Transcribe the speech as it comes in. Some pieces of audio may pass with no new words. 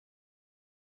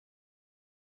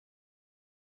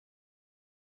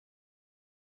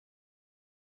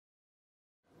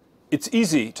It's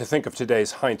easy to think of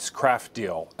today's Heinz Kraft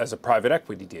deal as a private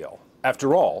equity deal.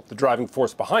 After all, the driving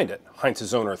force behind it,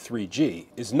 Heinz's owner 3G,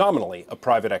 is nominally a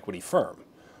private equity firm.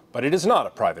 But it is not a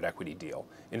private equity deal.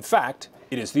 In fact,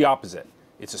 it is the opposite.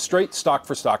 It's a straight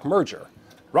stock-for-stock merger.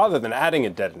 Rather than adding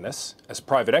indebtedness, as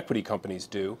private equity companies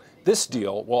do, this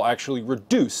deal will actually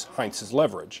reduce Heinz's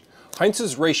leverage.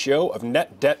 Heinz's ratio of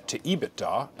net debt to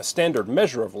EBITDA, a standard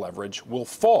measure of leverage, will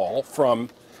fall from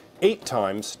 8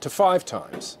 times to 5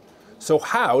 times. So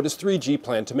how does 3G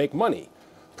plan to make money?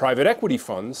 Private equity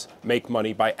funds make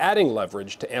money by adding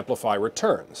leverage to amplify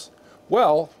returns.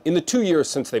 Well, in the 2 years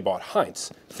since they bought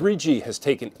Heinz, 3G has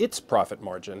taken its profit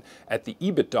margin at the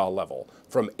EBITDA level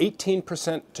from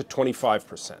 18% to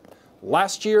 25%.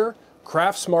 Last year,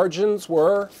 Kraft's margins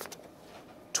were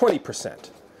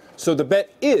 20%. So the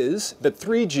bet is that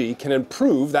 3G can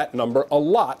improve that number a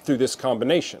lot through this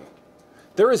combination.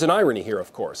 There is an irony here,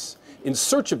 of course. In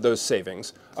search of those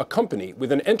savings, a company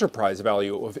with an enterprise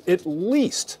value of at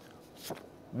least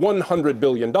 $100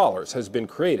 billion has been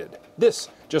created. This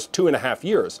just 2.5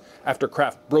 years after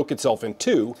Kraft broke itself in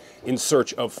two in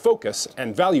search of focus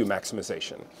and value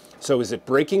maximization. So is it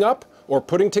breaking up or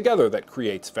putting together that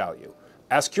creates value?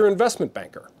 Ask your investment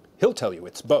banker. He'll tell you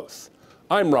it's both.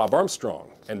 I'm Rob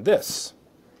Armstrong, and this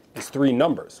is 3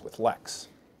 Numbers with Lex.